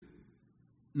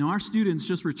Now, our students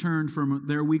just returned from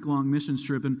their week-long missions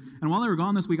trip, and while they were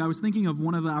gone this week, I was thinking of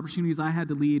one of the opportunities I had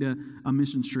to lead a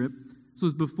missions trip. This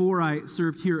was before I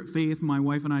served here at Faith. My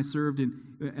wife and I served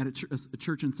at a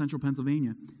church in central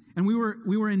Pennsylvania. And we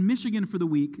were in Michigan for the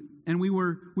week, and we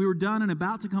were done and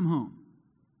about to come home.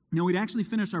 Now, we'd actually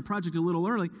finished our project a little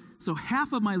early, so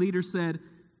half of my leaders said,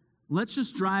 let's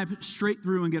just drive straight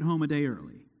through and get home a day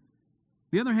early.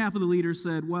 The other half of the leaders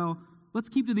said, well, let's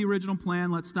keep to the original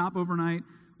plan. Let's stop overnight.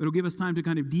 It'll give us time to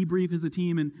kind of debrief as a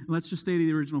team, and let's just stay to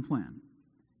the original plan.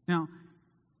 Now,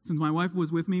 since my wife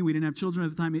was with me, we didn't have children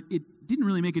at the time, it didn't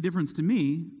really make a difference to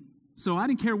me, so I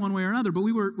didn't care one way or another, but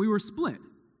we were split.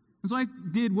 And so I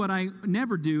did what I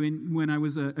never do when I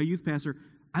was a youth pastor.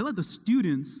 I let the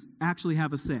students actually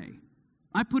have a say.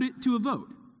 I put it to a vote.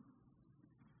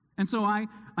 And so I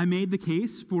made the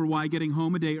case for why getting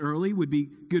home a day early would be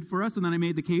good for us, and then I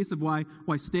made the case of why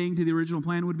staying to the original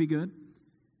plan would be good.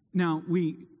 Now,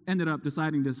 we ended up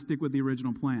deciding to stick with the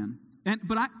original plan.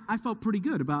 But I felt pretty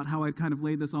good about how I'd kind of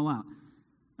laid this all out.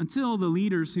 Until the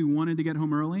leaders who wanted to get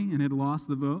home early and had lost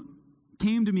the vote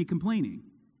came to me complaining.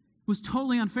 It was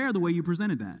totally unfair the way you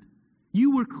presented that.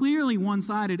 You were clearly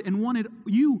one-sided and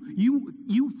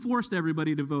you forced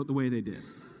everybody to vote the way they did.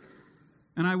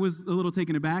 And I was a little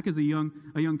taken aback as a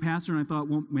young pastor, and I thought,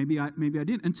 well, maybe I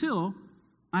didn't. Until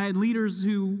I had leaders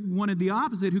who wanted the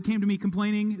opposite, who came to me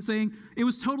complaining, saying, it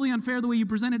was totally unfair the way you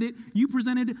presented it. You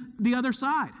presented the other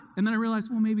side. And then I realized,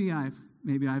 well, maybe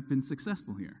I've been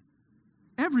successful here.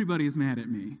 Everybody is mad at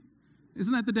me.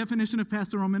 Isn't that the definition of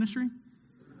pastoral ministry?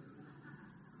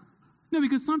 No,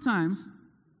 because sometimes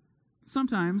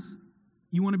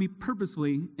you want to be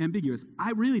purposefully ambiguous.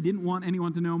 I really didn't want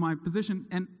anyone to know my position,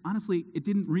 and honestly, it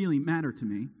didn't really matter to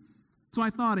me. So I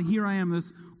thought, here I am,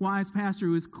 this wise pastor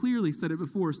who has clearly said it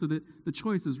before, so that the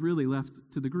choice is really left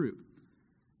to the group.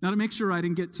 Now, to make sure I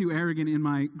didn't get too arrogant in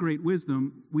my great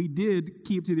wisdom, we did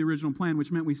keep to the original plan,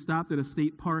 which meant we stopped at a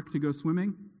state park to go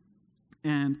swimming.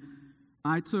 And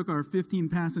I took our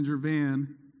 15-passenger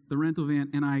van, the rental van,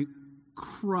 and I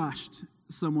crushed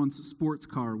someone's sports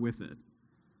car with it.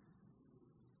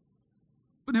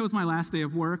 But that was my last day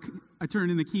of work. I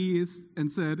turned in the keys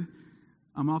and said,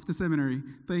 I'm off to seminary.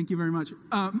 Thank you very much.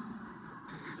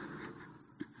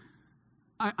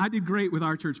 I did great with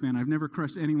our church van. I've never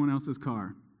crushed anyone else's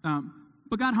car.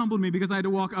 But God humbled me because I had to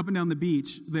walk up and down the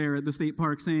beach there at the state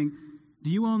park saying, do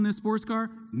you own this sports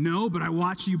car? No, but I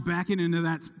watched you back it into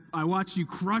that. I watched you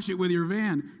crush it with your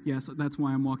van. Yes, that's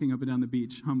why I'm walking up and down the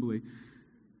beach humbly.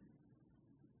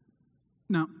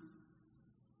 Now,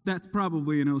 that's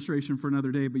probably an illustration for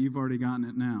another day, but you've already gotten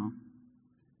it now.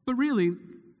 But really,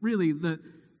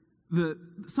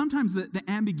 sometimes the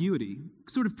ambiguity,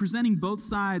 sort of presenting both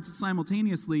sides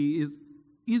simultaneously,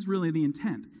 is really the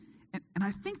intent. And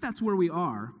I think that's where we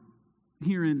are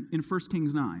here in 1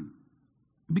 Kings 9.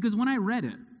 Because when I read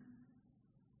it,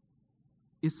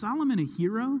 is Solomon a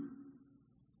hero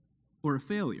or a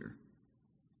failure?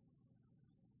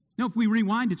 Now, if we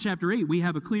rewind to chapter 8, we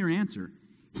have a clear answer.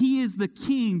 He is the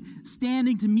king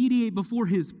standing to mediate before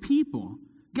his people.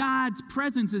 God's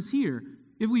presence is here.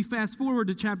 If we fast forward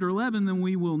to chapter 11, then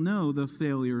we will know the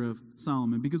failure of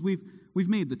Solomon, because we've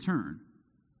made the turn.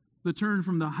 The turn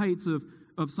from the heights of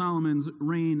Solomon's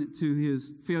reign to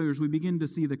his failures. We begin to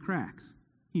see the cracks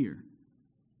here.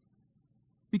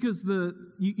 Because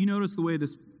you notice the way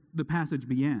the passage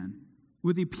began,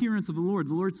 with the appearance of the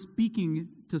Lord speaking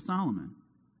to Solomon.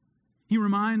 He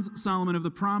reminds Solomon of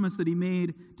the promise that he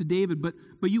made to David, but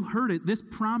you heard it, this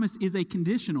promise is a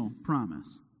conditional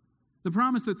promise. The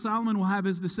promise that Solomon will have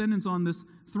his descendants on this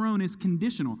throne is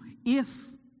conditional. If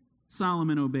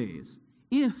Solomon obeys,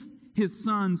 if his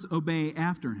sons obey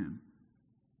after him.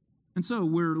 And so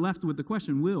we're left with the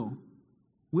question,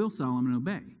 will Solomon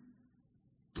obey?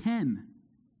 Can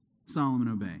Solomon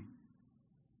obey?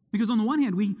 Because on the one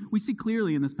hand, we see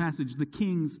clearly in this passage the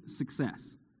king's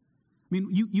success. I mean,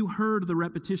 you heard the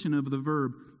repetition of the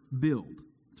verb build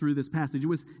through this passage. It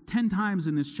was 10 times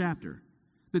in this chapter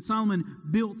that Solomon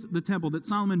built the temple, that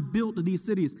Solomon built these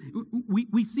cities.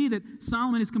 We see that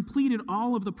Solomon has completed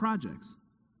all of the projects.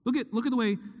 Look at the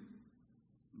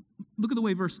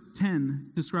way verse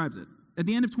 10 describes it. At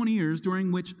the end of 20 years,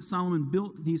 during which Solomon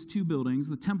built these two buildings,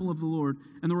 the temple of the Lord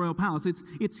and the royal palace,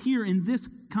 it's here in this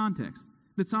context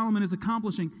that Solomon is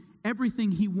accomplishing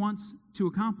everything he wants to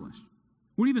accomplish.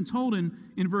 We're even told in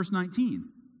verse 19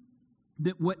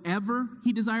 that whatever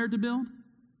he desired to build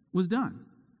was done.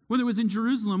 Whether it was in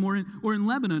Jerusalem or in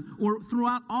Lebanon or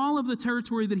throughout all of the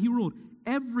territory that he ruled,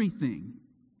 everything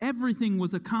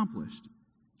was accomplished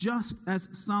just as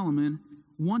Solomon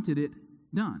wanted it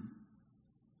done.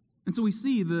 And so we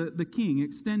see the king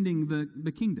extending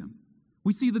the kingdom.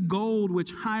 We see the gold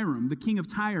which Hiram, the king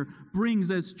of Tyre,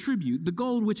 brings as tribute, the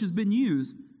gold which has been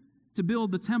used to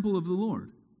build the temple of the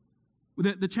Lord.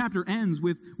 The chapter ends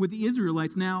with the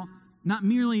Israelites now not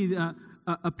merely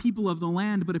a people of the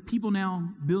land, but a people now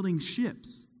building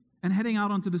ships and heading out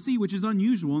onto the sea, which is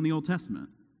unusual in the Old Testament.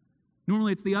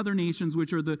 Normally it's the other nations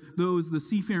which are the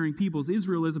seafaring peoples.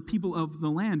 Israel is a people of the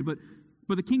land, but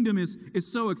the kingdom is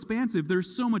so expansive,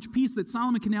 there's so much peace that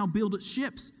Solomon can now build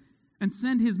ships and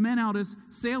send his men out as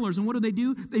sailors. And what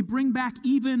do? They bring back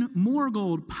even more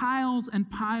gold, piles and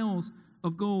piles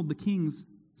of gold, the king's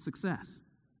success.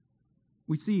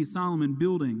 We see Solomon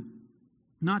building,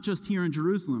 not just here in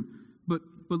Jerusalem, but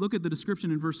look at the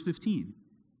description in verse 15.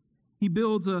 He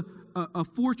builds a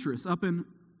fortress up in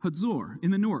Hazor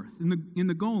in the north, in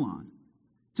the Golan,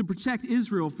 to protect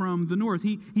Israel from the north.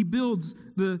 He builds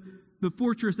the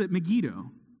fortress at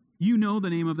Megiddo. You know the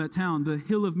name of that town, the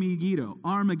hill of Megiddo,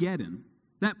 Armageddon,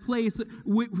 that place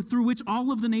through which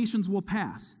all of the nations will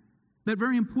pass. That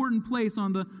very important place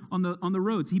on the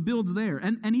roads. He builds there,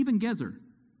 and even Gezer,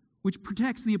 which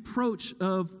protects the approach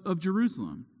of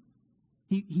Jerusalem.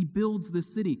 He builds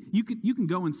this city. You can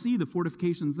go and see the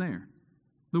fortifications there.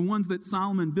 The ones that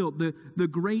Solomon built, the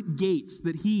great gates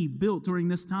that he built during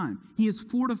this time. He has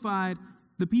fortified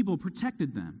the people,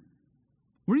 protected them.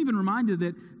 We're even reminded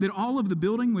that all of the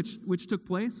building which took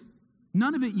place,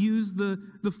 none of it used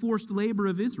the forced labor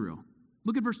of Israel.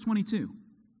 Look at verse 22.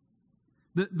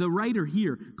 The writer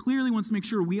here clearly wants to make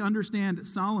sure we understand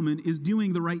Solomon is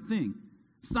doing the right thing.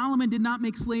 Solomon did not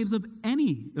make slaves of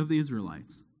any of the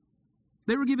Israelites.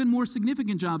 They were given more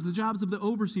significant jobs, the jobs of the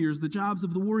overseers, the jobs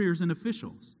of the warriors and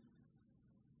officials.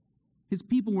 His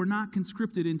people were not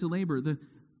conscripted into labor.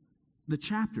 The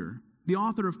chapter, the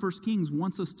author of 1 Kings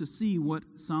wants us to see what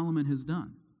Solomon has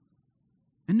done.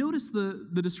 And notice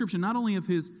the description not only of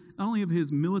his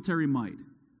military might,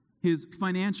 his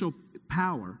financial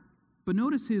power, but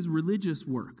notice his religious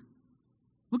work.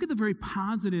 Look at the very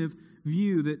positive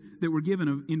view that we're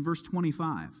given in verse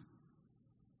 25.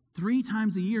 3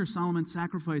 times a year, Solomon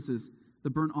sacrifices the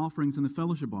burnt offerings and the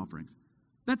fellowship offerings.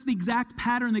 That's the exact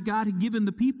pattern that God had given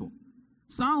the people.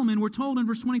 Solomon, we're told in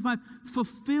verse 25,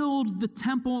 fulfilled the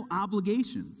temple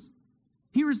obligations.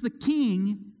 Here is the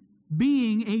king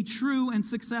being a true and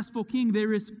successful king.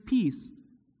 There is peace.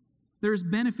 There is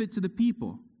benefit to the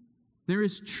people. There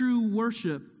is true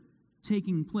worship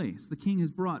taking place. The king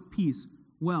has brought peace,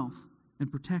 wealth,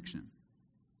 and protection.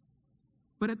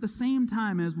 But at the same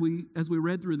time, as we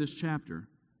read through this chapter,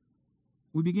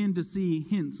 we begin to see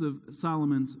hints of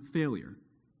Solomon's failure.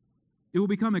 It will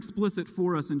become explicit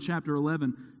for us in chapter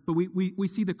 11, but we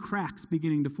see the cracks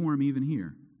beginning to form even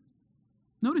here.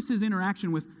 Notice his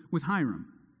interaction with Hiram.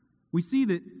 We see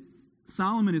that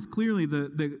Solomon is clearly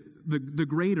the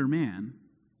greater man.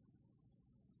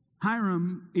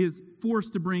 Hiram is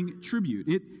forced to bring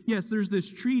tribute. Yes, there's this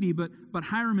treaty, but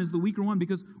Hiram is the weaker one,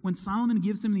 because when Solomon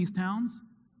gives him these towns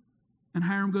and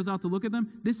Hiram goes out to look at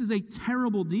them, this is a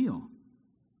terrible deal.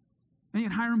 And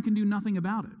yet Hiram can do nothing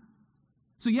about it.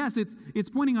 So yes, it's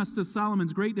pointing us to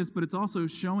Solomon's greatness, but it's also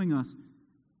showing us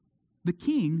the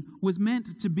king was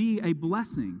meant to be a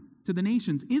blessing to the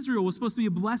nations. Israel was supposed to be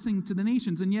a blessing to the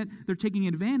nations, and yet they're taking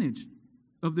advantage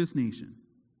of this nation.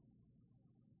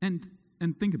 And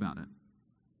think about it.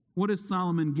 What has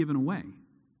Solomon given away?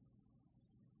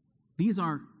 These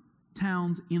are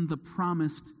towns in the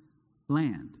promised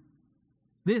land.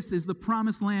 This is the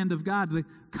promised land of God. The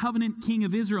covenant king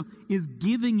of Israel is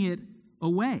giving it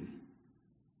away.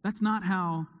 That's not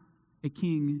how a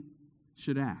king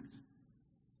should act.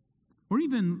 Or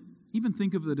even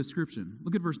think of the description.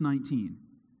 Look at verse 19.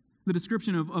 The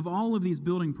description of all of these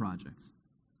building projects.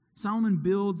 Solomon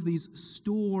builds these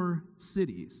store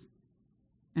cities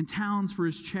and towns for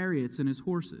his chariots and his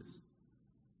horses.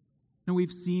 Now,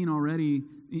 we've seen already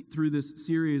through this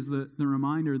series the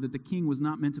reminder that the king was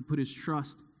not meant to put his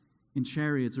trust in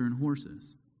chariots or in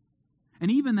horses.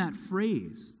 And even that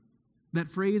phrase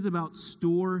about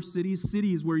store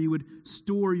cities where you would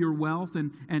store your wealth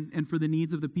and for the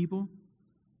needs of the people,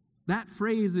 that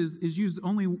phrase is used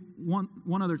only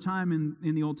one other time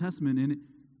in the Old Testament, and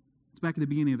it's back at the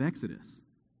beginning of Exodus,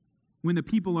 when the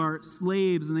people are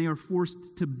slaves and they are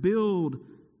forced to build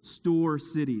store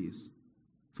cities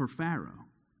for Pharaoh.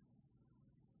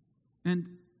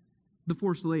 And the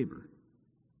forced labor.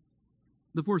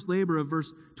 The forced labor of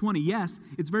verse 20. Yes,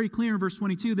 it's very clear in verse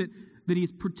 22 that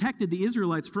he's protected the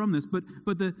Israelites from this, but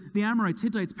the Amorites,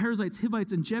 Hittites, Perizzites,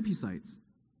 Hivites, and Jebusites,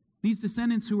 these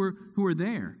descendants who are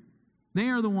there, they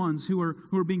are the ones who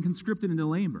are being conscripted into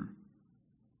labor.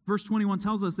 Verse 21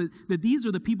 tells us that these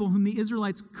are the people whom the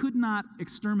Israelites could not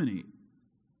exterminate.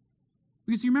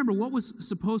 Because you remember, what was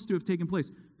supposed to have taken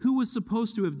place? Who was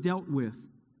supposed to have dealt with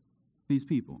these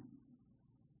people?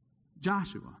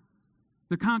 Joshua.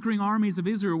 The conquering armies of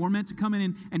Israel were meant to come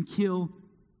in and kill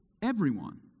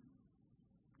everyone.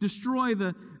 Destroy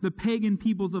the pagan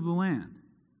peoples of the land.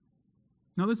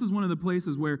 Now, this is one of the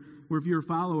places where if you're a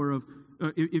follower of,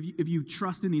 if you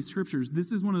trust in these scriptures,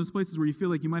 this is one of those places where you feel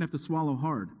like you might have to swallow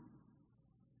hard.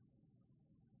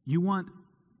 You want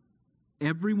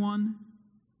everyone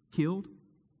killed?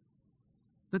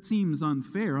 That seems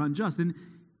unfair, unjust. And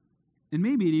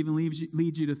maybe it even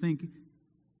leads you to think,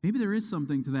 maybe there is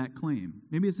something to that claim.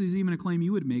 Maybe this is even a claim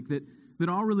you would make, that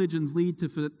all religions lead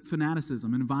to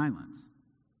fanaticism and violence.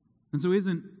 And so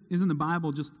isn't the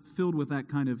Bible just filled with that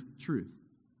kind of truth?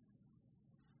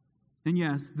 And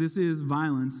yes, this is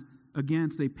violence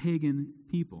against a pagan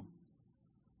people.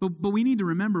 But we need to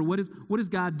remember, what is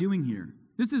God doing here?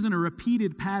 This isn't a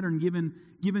repeated pattern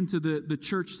given to the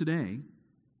church today.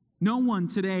 No one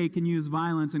today can use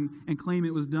violence and claim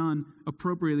it was done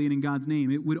appropriately and in God's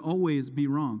name. It would always be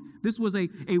wrong. This was a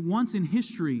once in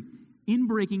history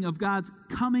inbreaking of God's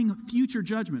coming future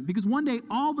judgment. Because one day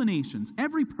all the nations,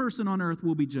 every person on earth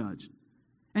will be judged.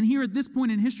 And here at this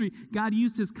point in history, God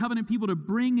used his covenant people to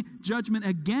bring judgment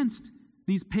against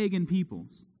these pagan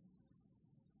peoples.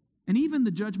 And even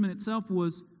the judgment itself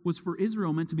was for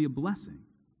Israel meant to be a blessing.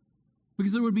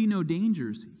 Because there would be no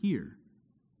dangers here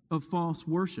of false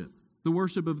worship, the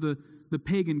worship of the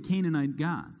pagan Canaanite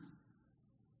gods.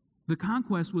 The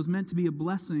conquest was meant to be a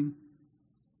blessing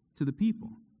to the people.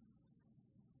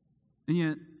 And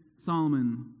yet,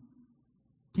 Solomon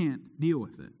can't deal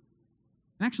with it.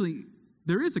 Actually,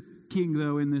 there is a king,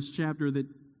 though, in this chapter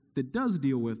that does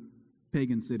deal with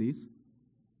pagan cities.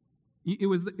 It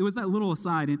was that little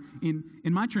aside. In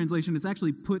my translation, it's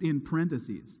actually put in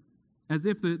parentheses, as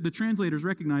if the translators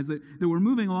recognize that we're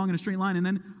moving along in a straight line. And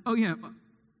then,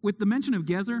 with the mention of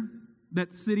Gezer,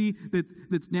 that city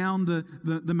that's down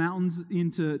the mountains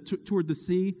toward the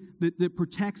sea, that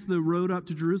protects the road up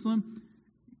to Jerusalem,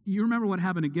 you remember what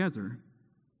happened at Gezer.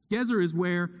 Gezer is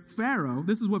where Pharaoh,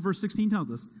 this is what verse 16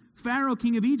 tells us, Pharaoh,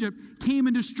 king of Egypt, came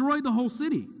and destroyed the whole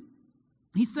city.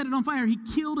 He set it on fire. He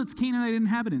killed its Canaanite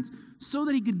inhabitants so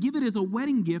that he could give it as a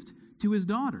wedding gift to his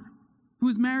daughter, who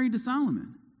was married to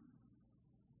Solomon.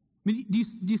 I mean, do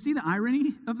you see the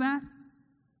irony of that?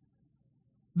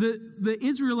 The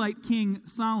Israelite king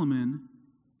Solomon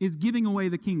is giving away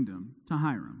the kingdom to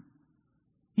Hiram.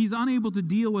 He's unable to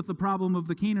deal with the problem of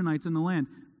the Canaanites in the land,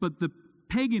 but the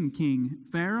pagan king,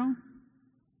 Pharaoh,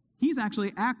 he's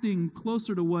actually acting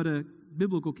closer to what a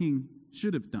biblical king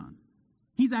should have done.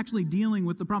 He's actually dealing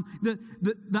with the problem.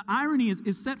 The irony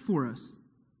is set for us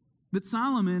that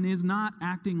Solomon is not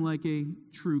acting like a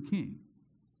true king.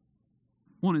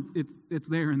 One, it's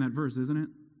there in that verse, isn't it?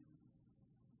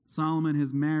 Solomon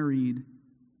has married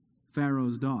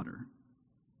Pharaoh's daughter,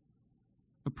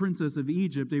 a princess of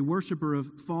Egypt, a worshiper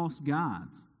of false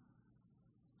gods.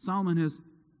 Solomon has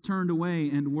turned away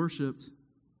and worshipped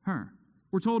her.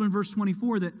 We're told in verse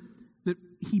 24 that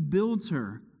he builds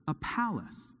her a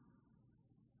palace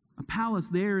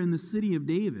there in the city of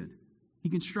David. He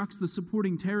constructs the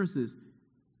supporting terraces.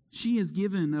 She is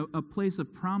given a place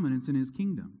of prominence in his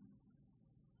kingdom.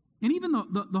 And even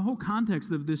the whole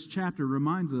context of this chapter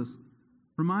reminds us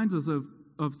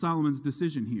of Solomon's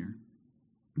decision here.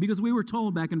 Because we were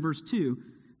told back in verse 2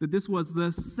 that this was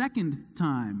the second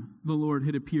time the Lord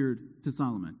had appeared to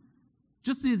Solomon,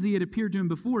 just as he had appeared to him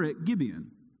before at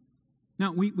Gibeon.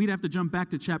 Now, we'd have to jump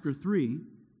back to chapter 3,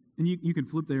 and you can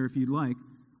flip there if you'd like,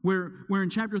 where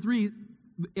in chapter 3,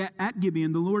 at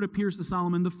Gibeon, the Lord appears to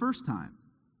Solomon the first time.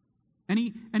 And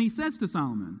he says to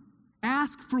Solomon,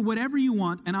 "Ask for whatever you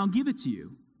want, and I'll give it to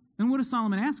you." And what does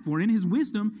Solomon ask for? In his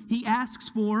wisdom, he asks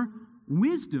for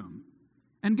wisdom.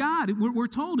 And God, we're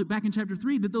told back in chapter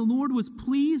 3 that the Lord was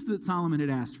pleased that Solomon had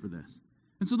asked for this.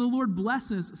 And so the Lord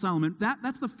blesses Solomon.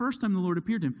 That's the first time the Lord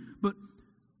appeared to him. But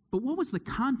what was the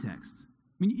context?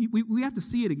 I mean, we have to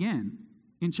see it again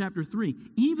in chapter 3.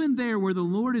 Even there where the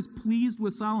Lord is pleased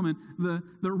with Solomon,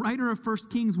 the writer of 1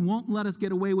 Kings won't let us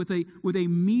get away with a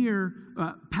mere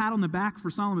pat on the back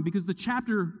for Solomon, because the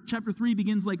chapter 3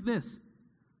 begins like this.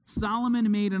 Solomon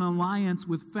made an alliance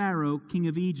with Pharaoh, king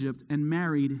of Egypt, and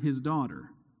married his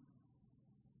daughter.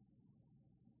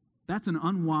 That's an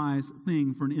unwise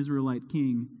thing for an Israelite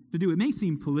king to do. It may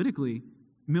seem politically,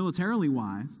 militarily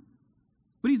wise,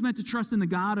 but he's meant to trust in the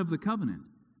God of the covenant.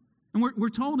 And we're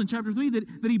told in chapter 3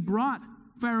 that he brought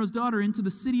Pharaoh's daughter into the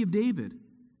city of David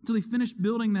until he finished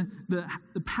building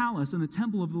the palace and the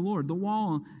temple of the Lord, the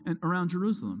wall around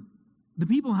Jerusalem. The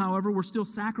people, however, were still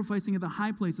sacrificing at the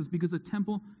high places because the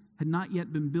temple had not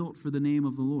yet been built for the name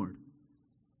of the Lord.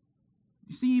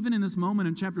 You see, even in this moment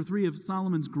in chapter 3 of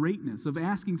Solomon's greatness, of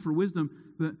asking for wisdom,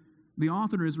 the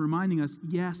author is reminding us,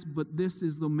 yes, but this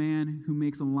is the man who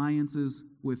makes alliances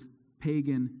with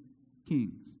pagan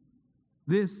kings.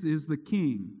 This is the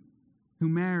king who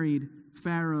married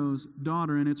Pharaoh's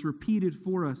daughter, and it's repeated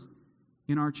for us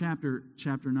in our chapter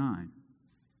 9.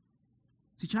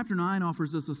 See, chapter 9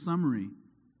 offers us a summary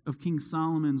of King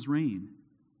Solomon's reign,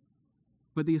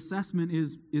 but the assessment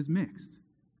is mixed.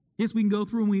 Yes, we can go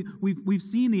through and we've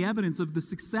seen the evidence of the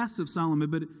success of Solomon,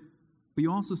 but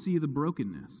you also see the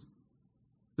brokenness,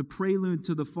 the prelude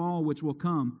to the fall which will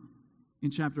come in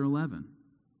chapter 11.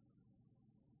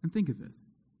 And think of it.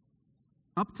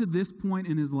 Up to this point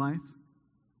in his life,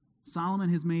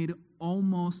 Solomon has made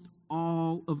almost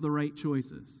all of the right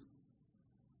choices.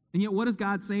 And yet what does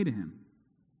God say to him?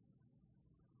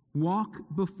 Walk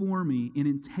before me in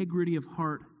integrity of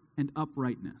heart and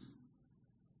uprightness.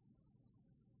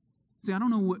 See, I don't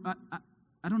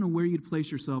know where you'd place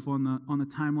yourself on the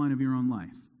timeline of your own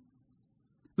life.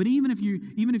 But even if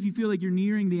you feel like you're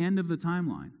nearing the end of the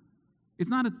timeline, it's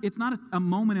not a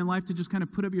moment in life to just kind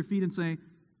of put up your feet and say,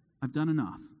 I've done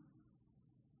enough.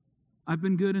 I've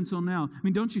been good until now. I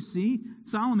mean, don't you see?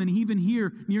 Solomon, even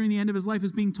here, nearing the end of his life,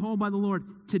 is being told by the Lord,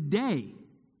 today,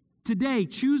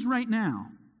 choose right now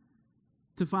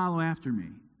to follow after me.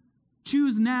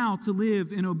 Choose now to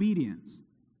live in obedience.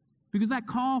 Because that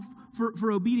call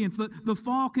for obedience, the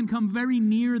fall can come very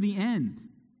near the end.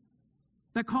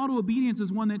 That call to obedience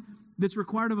is one that's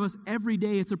required of us every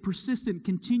day. It's a persistent,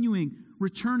 continuing,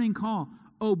 returning call.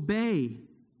 Obey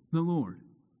the Lord.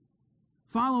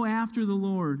 Follow after the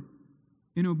Lord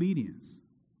in obedience.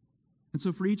 And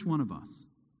so for each one of us,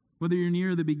 whether you're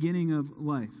near the beginning of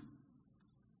life,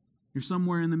 you're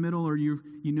somewhere in the middle, or you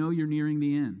know you're nearing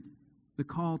the end, the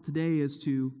call today is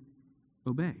to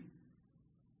obey.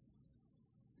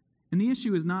 And the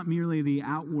issue is not merely the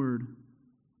outward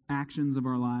actions of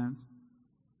our lives.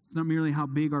 It's not merely how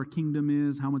big our kingdom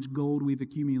is, how much gold we've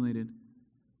accumulated.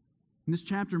 And this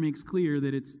chapter makes clear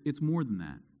that it's more than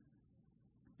that.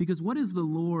 Because what is the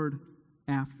Lord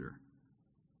after?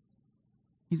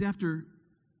 He's after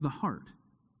the heart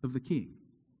of the king.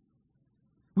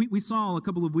 We saw a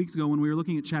couple of weeks ago when we were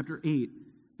looking at chapter 8,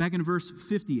 back in verse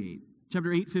 58,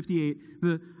 chapter 8, 58,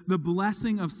 the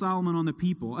blessing of Solomon on the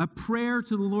people, a prayer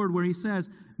to the Lord where he says,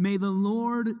 may the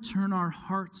Lord turn our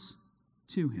hearts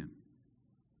to him.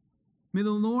 May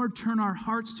the Lord turn our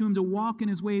hearts to him to walk in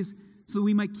his ways so that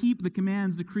we might keep the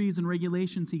commands, decrees, and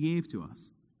regulations he gave to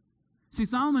us. See,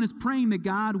 Solomon is praying that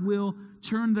God will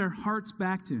turn their hearts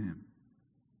back to him.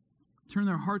 Turn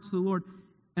their hearts to the Lord.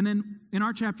 And then in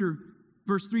our chapter,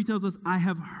 verse 3 tells us, I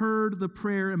have heard the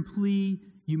prayer and plea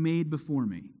you made before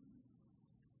me.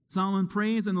 Solomon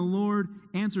prays and the Lord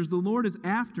answers. The Lord is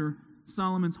after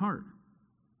Solomon's heart.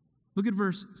 Look at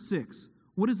verse 6.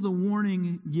 What is the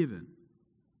warning given?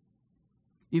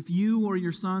 If you or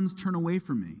your sons turn away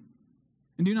from me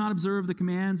and do not observe the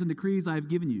commands and decrees I have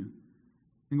given you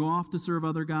and go off to serve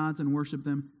other gods and worship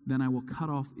them, then I will cut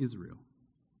off Israel.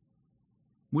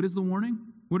 What is the warning?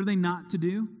 What are they not to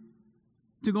do?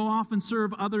 To go off and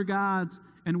serve other gods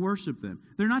and worship them.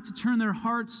 They're not to turn their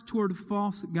hearts toward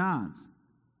false gods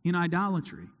in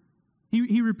idolatry.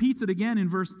 He repeats it again in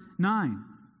verse 9,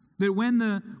 that when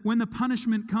the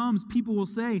punishment comes, people will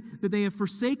say that they have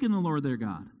forsaken the Lord their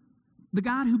God. The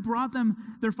God who brought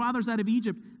their fathers out of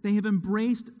Egypt, they have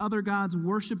embraced other gods,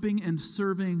 worshiping and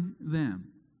serving them.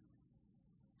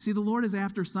 See, the Lord is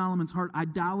after Solomon's heart.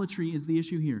 Idolatry is the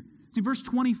issue here. See, verse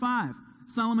 25,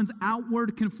 Solomon's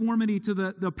outward conformity to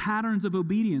the patterns of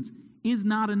obedience is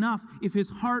not enough if his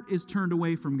heart is turned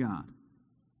away from God.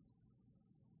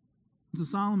 And so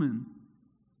Solomon,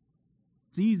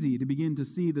 it's easy to begin to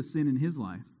see the sin in his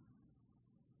life.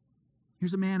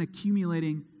 Here's a man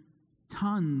accumulating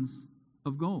tons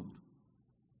of gold,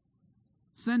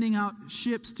 sending out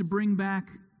ships to bring back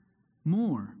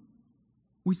more.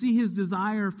 We see his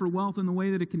desire for wealth in the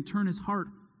way that it can turn his heart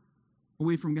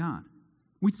away from God.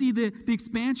 We see the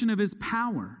expansion of his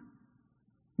power,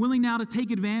 willing now to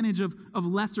take advantage of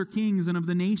lesser kings and of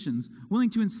the nations, willing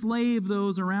to enslave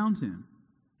those around him.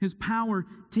 His power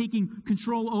taking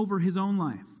control over his own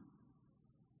life.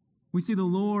 We see the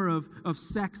lure of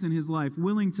sex in his life,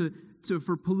 willing to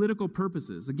for political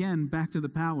purposes. Again, back to the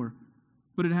power.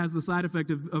 But it has the side effect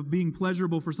of being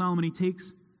pleasurable for Solomon. He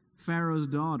takes Pharaoh's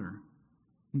daughter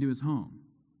into his home,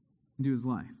 into his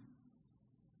life.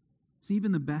 See,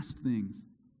 even the best things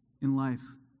in life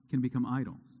can become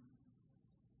idols.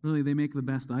 Really, they make the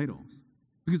best idols.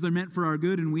 because they're meant for our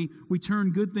good, and we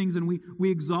turn good things and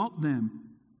we exalt them.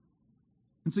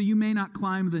 And so you may not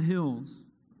climb the hills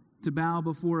to bow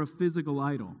before a physical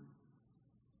idol,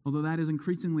 although that is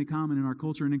increasingly common in our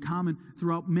culture and in common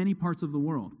throughout many parts of the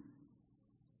world,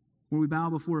 where we bow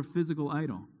before a physical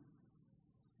idol.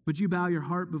 But you bow your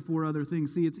heart before other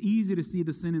things. See, it's easy to see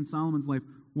the sin in Solomon's life.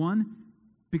 One,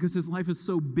 because his life is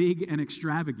so big and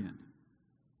extravagant.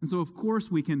 And so, of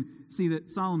course, we can see that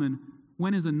Solomon,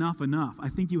 when is enough enough? I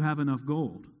think you have enough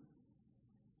gold.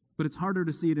 But it's harder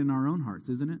to see it in our own hearts,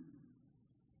 isn't it?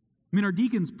 I mean, our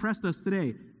deacons pressed us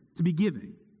today to be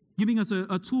giving us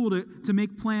a tool to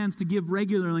make plans to give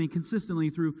regularly and consistently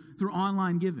through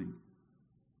online giving.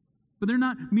 But they're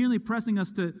not merely pressing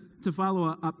us to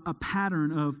follow a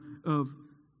pattern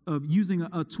of using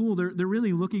a tool. They're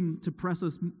really looking to press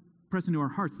into our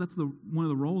hearts. That's one of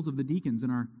the roles of the deacons in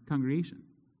our congregation,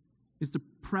 is to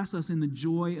press us in the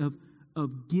joy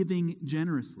of giving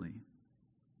generously.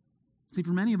 See,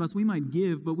 for many of us, we might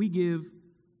give, but we give,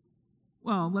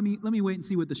 well, let me wait and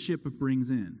see what the ship brings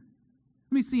in.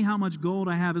 Let me see how much gold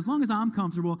I have. As long as I'm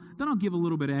comfortable, then I'll give a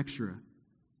little bit extra,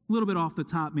 a little bit off the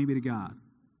top maybe to God.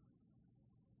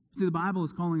 See, the Bible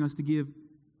is calling us to give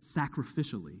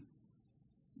sacrificially,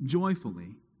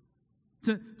 joyfully,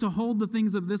 to hold the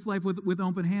things of this life with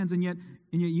open hands, and yet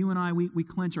you and I, we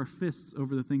clench our fists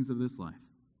over the things of this life.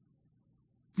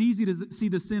 It's easy to see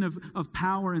the sin of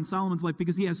power in Solomon's life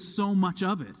because he has so much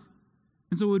of it.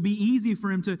 And so it would be easy for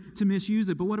him to misuse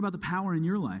it. But what about the power in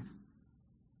your life?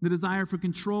 The desire for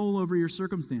control over your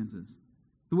circumstances,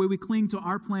 the way we cling to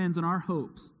our plans and our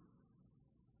hopes.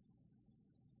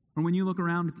 Or when you look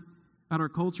around at our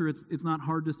culture, it's not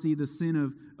hard to see the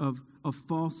sin of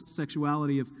false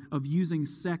sexuality, of using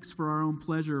sex for our own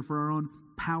pleasure, for our own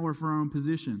power, for our own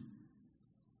position.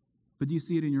 But do you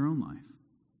see it in your own life?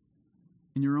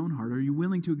 In your own heart? Are you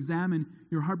willing to examine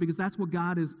your heart? Because that's what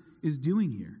God is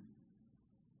doing here.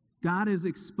 God is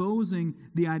exposing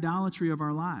the idolatry of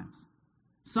our lives.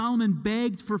 Solomon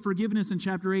begged for forgiveness in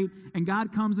chapter 8, and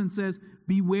God comes and says,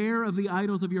 beware of the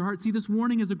idols of your heart. See, this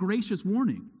warning is a gracious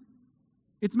warning.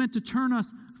 It's meant to turn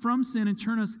us from sin and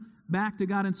turn us back to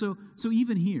God. And so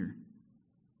even here,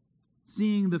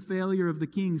 seeing the failure of the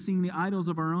king, seeing the idols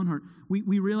of our own heart,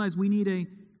 we realize we need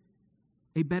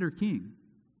a better king.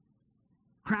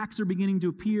 Cracks are beginning to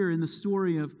appear in the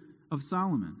story of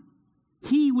Solomon.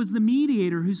 He was the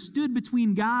mediator who stood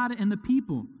between God and the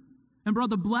people and brought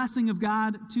the blessing of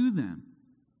God to them.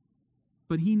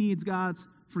 But he needs God's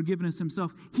forgiveness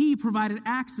himself. He provided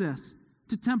access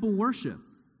to temple worship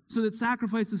so that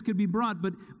sacrifices could be brought,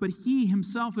 but he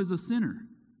himself is a sinner.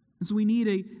 And so we need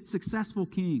a successful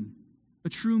king, a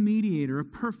true mediator, a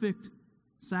perfect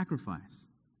sacrifice.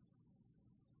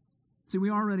 See,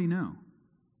 we already know.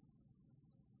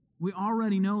 We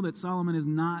already know that Solomon is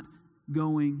not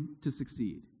going to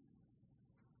succeed.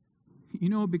 You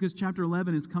know it because chapter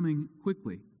 11 is coming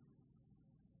quickly.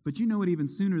 But you know it even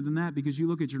sooner than that because you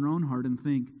look at your own heart and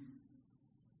think,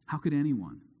 how could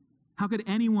anyone? How could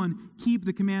anyone keep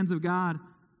the commands of God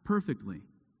perfectly?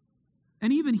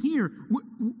 And even here,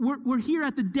 we're here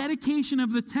at the dedication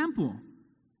of the temple.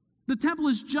 The temple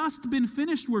has just been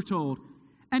finished, we're told.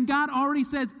 And God already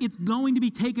says it's going to be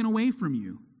taken away from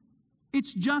you.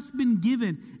 It's just been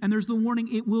given, and there's the warning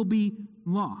it will be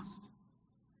lost.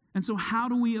 And so how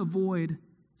do we avoid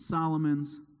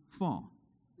Solomon's fall?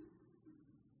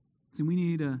 See, we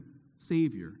need a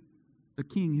savior, a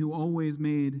king who always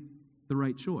made the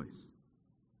right choice.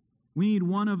 We need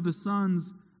one of the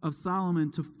sons of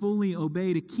Solomon to fully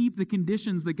obey, to keep the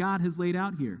conditions that God has laid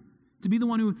out here, to be the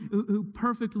one who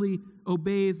perfectly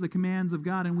obeys the commands of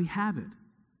God, and we have it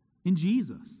in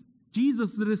Jesus.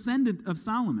 Jesus, the descendant of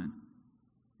Solomon.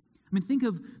 I mean, think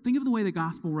of the way the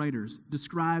gospel writers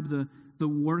describe the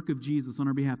work of Jesus on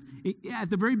our behalf. At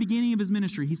the very beginning of his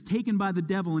ministry, he's taken by the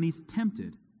devil and he's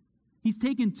tempted. He's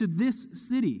taken to this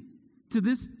city, to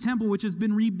this temple which has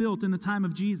been rebuilt in the time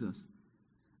of Jesus.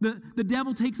 The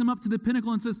devil takes him up to the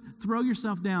pinnacle and says, throw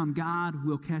yourself down, God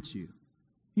will catch you.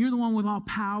 You're the one with all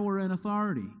power and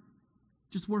authority.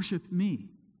 Just worship me.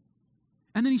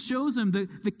 And then he shows him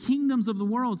the kingdoms of the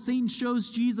world. Satan shows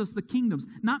Jesus the kingdoms,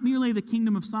 not merely the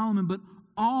kingdom of Solomon, but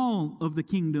all of the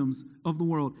kingdoms of the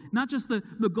world. Not just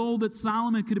the gold that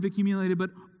Solomon could have accumulated,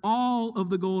 but all of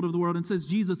the gold of the world, and says,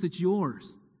 Jesus, it's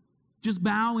yours. Just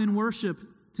bow in worship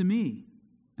to me,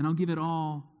 and I'll give it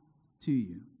all to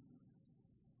you.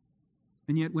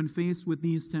 And yet, when faced with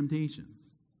these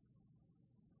temptations,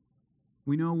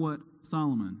 we know what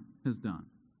Solomon has done.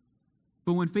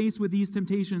 But when faced with these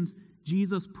temptations,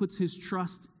 Jesus puts his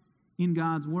trust in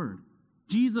God's word.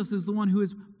 Jesus is the one who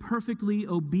is perfectly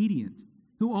obedient,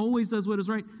 who always does what is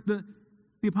right. The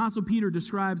Apostle Peter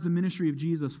describes the ministry of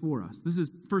Jesus for us. This is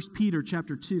 1 Peter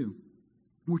chapter 2.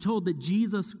 We're told that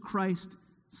Jesus Christ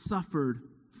suffered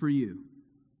for you.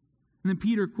 And then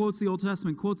Peter quotes the Old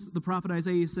Testament, quotes the prophet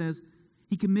Isaiah. He says,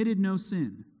 he committed no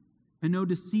sin, and no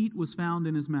deceit was found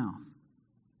in his mouth.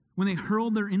 When they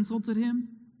hurled their insults at him,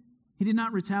 he did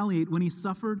not retaliate. When he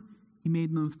suffered, he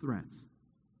made no threats.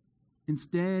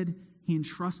 Instead, he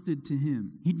entrusted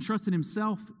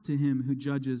himself to him who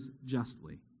judges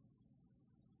justly.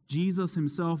 Jesus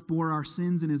himself bore our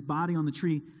sins in his body on the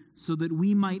tree so that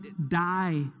we might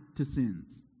die to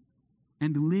sins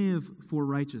and live for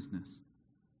righteousness.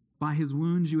 By his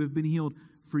wounds you have been healed,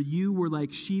 for you were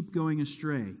like sheep going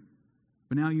astray,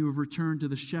 but now you have returned to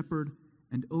the shepherd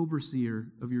and overseer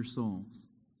of your souls.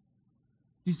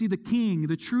 You see, the King,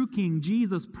 the true King,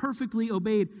 Jesus, perfectly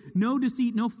obeyed. No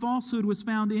deceit, no falsehood was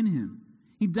found in him.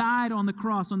 He died on the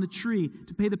cross, on the tree,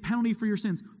 to pay the penalty for your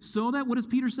sins, so that, what does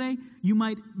Peter say? You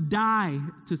might die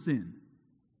to sin.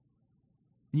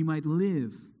 And you might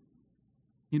live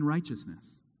in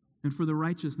righteousness and for the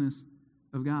righteousness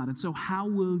of God. And so how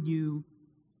will you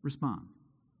respond?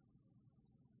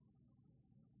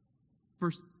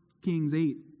 1 Kings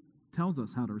 8 tells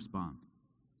us how to respond.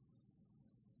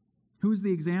 Who's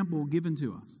the example given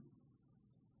to us?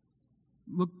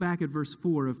 Look back at verse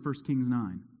 4 of 1 Kings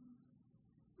 9.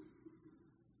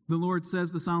 The Lord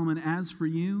says to Solomon, as for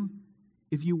you,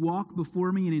 if you walk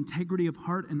before me in integrity of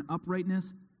heart and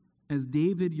uprightness, as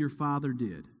David your father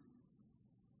did.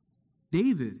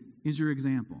 David is your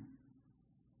example.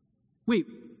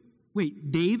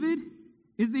 Wait, David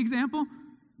is the example?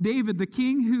 David, the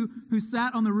king who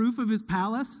sat on the roof of his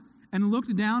palace and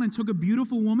looked down and took a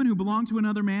beautiful woman who belonged to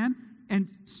another man and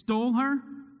stole her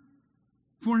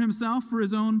for himself, for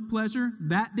his own pleasure?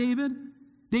 That David?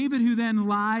 David who then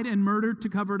lied and murdered to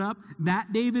cover it up?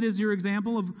 That David is your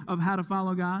example of how to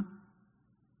follow God?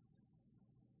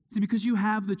 See, because you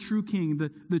have the true king,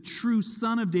 the true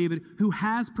son of David, who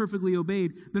has perfectly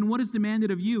obeyed, then what is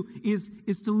demanded of you is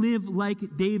to live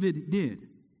like David did.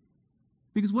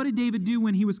 Because what did David do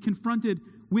when he was confronted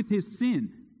with his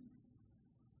sin?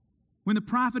 When the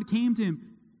prophet came to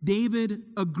him, David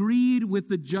agreed with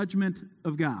the judgment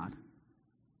of God.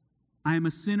 I am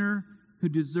a sinner who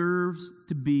deserves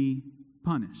to be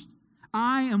punished.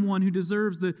 I am one who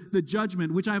deserves the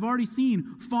judgment, which I've already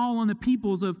seen fall on the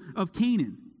peoples of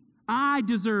Canaan. I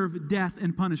deserve death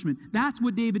and punishment. That's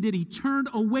what David did. He turned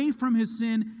away from his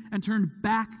sin and turned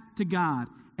back to God,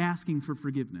 asking for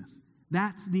forgiveness.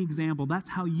 That's the example. That's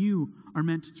how you are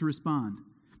meant to respond.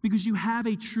 Because you have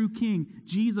a true king,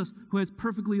 Jesus, who has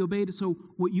perfectly obeyed. So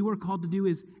what you are called to do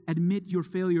is admit your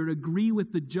failure, agree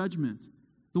with the judgment,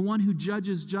 the one who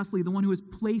judges justly, the one who has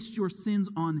placed your sins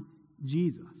on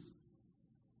Jesus.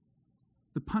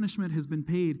 The punishment has been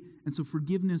paid, and so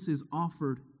forgiveness is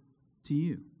offered to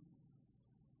you.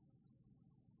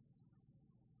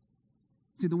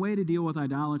 See, the way to deal with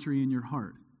idolatry in your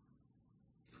heart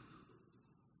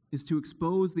is to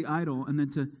expose the idol and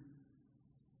then to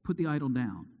put the idol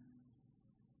down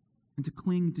and to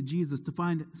cling to Jesus, to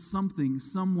find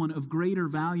someone of greater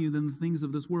value than the things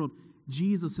of this world,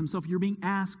 Jesus himself. You're being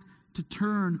asked to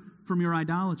turn from your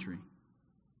idolatry,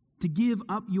 to give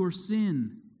up your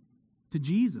sin to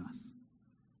Jesus,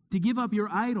 to give up your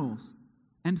idols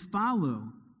and follow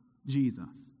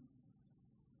Jesus.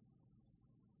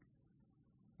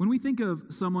 When we think of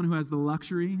someone who has the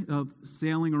luxury of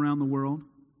sailing around the world,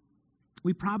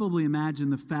 we probably imagine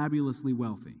the fabulously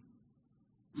wealthy.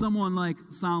 Someone like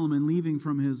Solomon leaving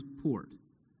from his port.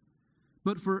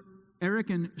 But for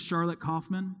Eric and Charlotte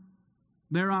Kaufman,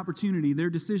 their opportunity, their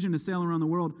decision to sail around the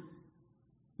world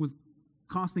was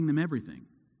costing them everything.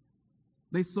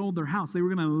 They sold their house. They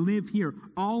were going to live here.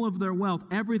 All of their wealth,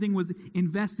 everything was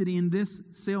invested in this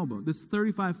sailboat, this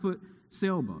 35-foot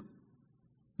sailboat.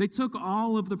 They took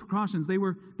all of the precautions. They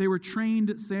were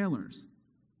trained sailors.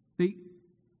 They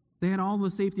had all the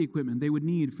safety equipment they would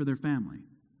need for their family.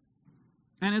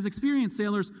 And as experienced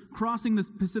sailors crossing the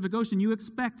Pacific Ocean, you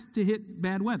expect to hit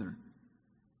bad weather.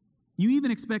 You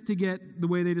even expect to get, the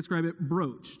way they describe it,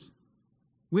 broached,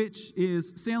 which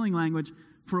is sailing language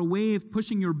for a wave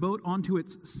pushing your boat onto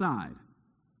its side,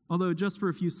 although just for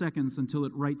a few seconds until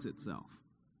it rights itself.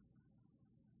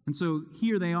 And so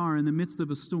here they are in the midst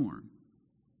of a storm,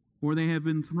 or they have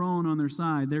been thrown on their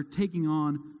side. They're taking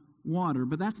on water,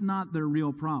 but that's not their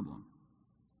real problem.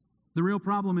 The real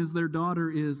problem is their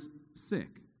daughter is sick.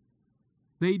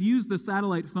 They'd used the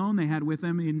satellite phone they had with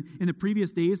them in the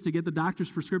previous days to get the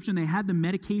doctor's prescription. They had the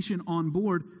medication on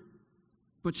board,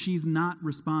 but she's not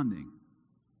responding.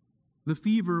 The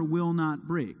fever will not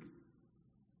break.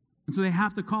 And so they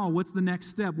have to call, what's the next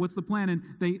step? What's the plan? And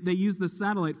they use the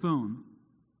satellite phone.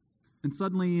 And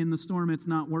suddenly in the storm, it's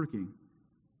not working.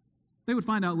 They would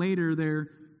find out later their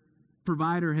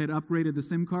provider had upgraded the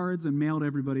SIM cards and mailed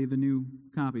everybody the new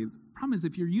copy. The problem is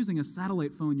if you're using a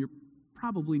satellite phone, you're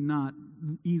probably not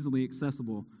easily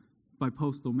accessible by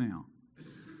postal mail.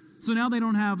 So now they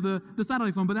don't have the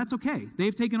satellite phone, but that's okay.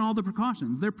 They've taken all the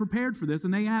precautions. They're prepared for this,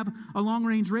 and they have a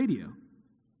long-range radio.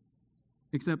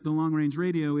 Except the long-range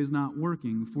radio is not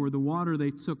working, for the water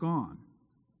they took on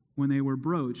when they were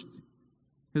broached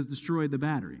has destroyed the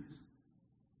batteries.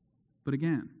 But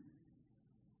again,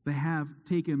 they have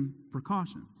taken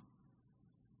precautions.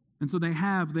 And so they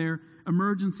have their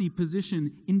emergency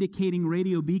position indicating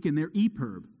radio beacon, their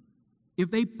EPIRB.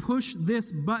 If they push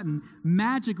this button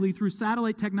magically through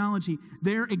satellite technology,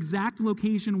 their exact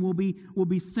location will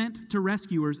be sent to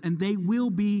rescuers, and they will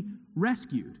be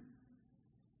rescued.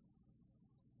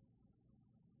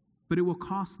 But it will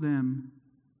cost them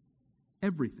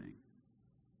everything.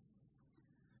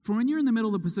 For when you're in the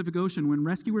middle of the Pacific Ocean, when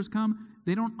rescuers come,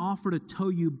 they don't offer to tow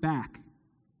you back.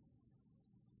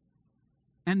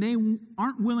 And they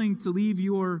aren't willing to leave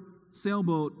your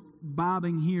sailboat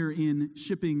bobbing here in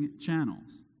shipping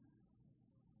channels.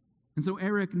 And so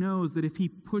Eric knows that if he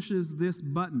pushes this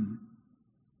button,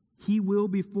 he will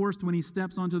be forced when he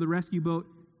steps onto the rescue boat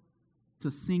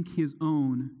to sink his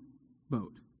own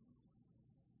boat.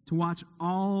 To watch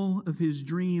all of his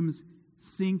dreams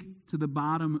sink to the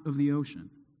bottom of the ocean.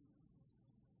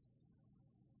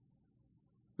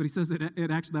 But he says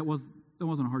that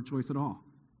wasn't a hard choice at all.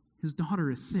 His daughter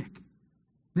is sick.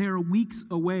 They are weeks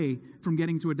away from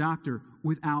getting to a doctor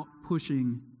without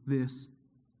pushing this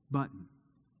button.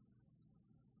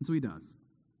 And so he does.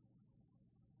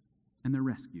 And they're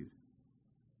rescued.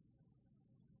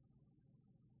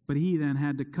 But he then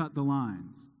had to cut the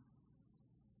lines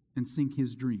and sink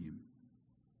his dream.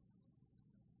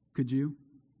 Could you?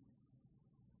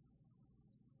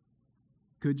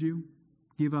 Could you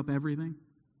give up everything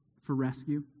for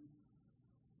rescue?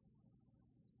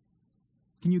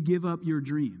 Can you give up your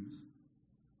dreams,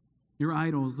 your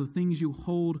idols, the things you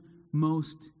hold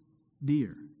most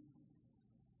dear?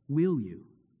 Will you?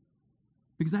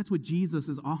 Because that's what Jesus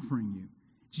is offering you.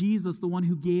 Jesus, the one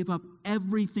who gave up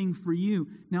everything for you,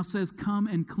 now says, come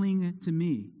and cling to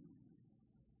me.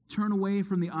 Turn away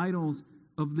from the idols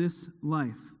of this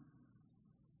life.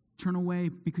 Turn away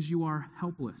because you are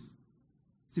helpless.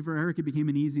 See, for Eric, it became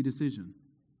an easy decision.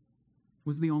 It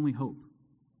was the only hope.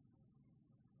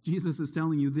 Jesus is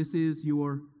telling you this is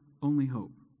your only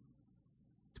hope.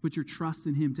 To put your trust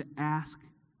in him, to ask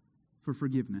for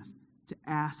forgiveness, to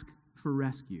ask for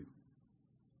rescue.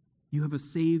 You have a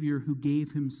Savior who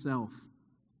gave himself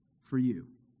for you.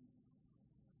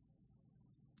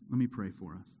 Let me pray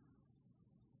for us.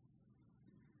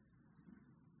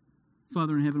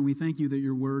 Father in heaven, we thank you that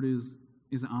your word is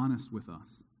honest with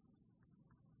us.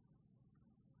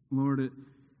 Lord,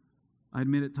 I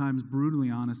admit at times brutally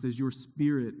honest as your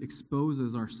Spirit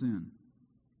exposes our sin.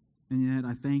 And yet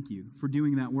I thank you for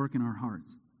doing that work in our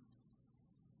hearts.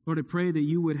 Lord, I pray that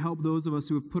you would help those of us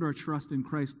who have put our trust in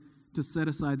Christ to set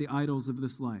aside the idols of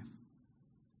this life,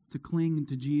 to cling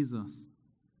to Jesus.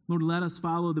 Lord, let us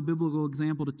follow the biblical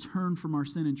example to turn from our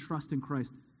sin and trust in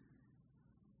Christ.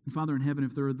 And Father in heaven,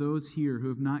 if there are those here who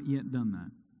have not yet done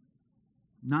that,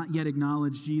 not yet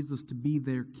acknowledged Jesus to be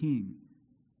their King,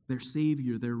 their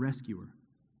Savior, their rescuer,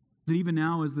 that even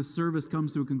now as the service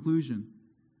comes to a conclusion,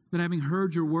 that having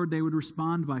heard your word, they would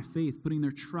respond by faith, putting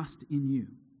their trust in you.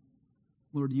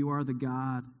 Lord, you are the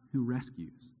God who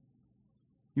rescues.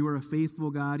 You are a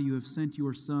faithful God. You have sent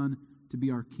your Son to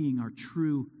be our King, our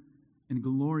true and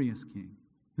glorious King,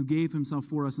 who gave himself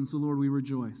for us. And so, Lord, we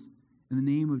rejoice. In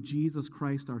the name of Jesus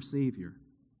Christ, our Savior,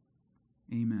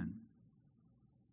 amen.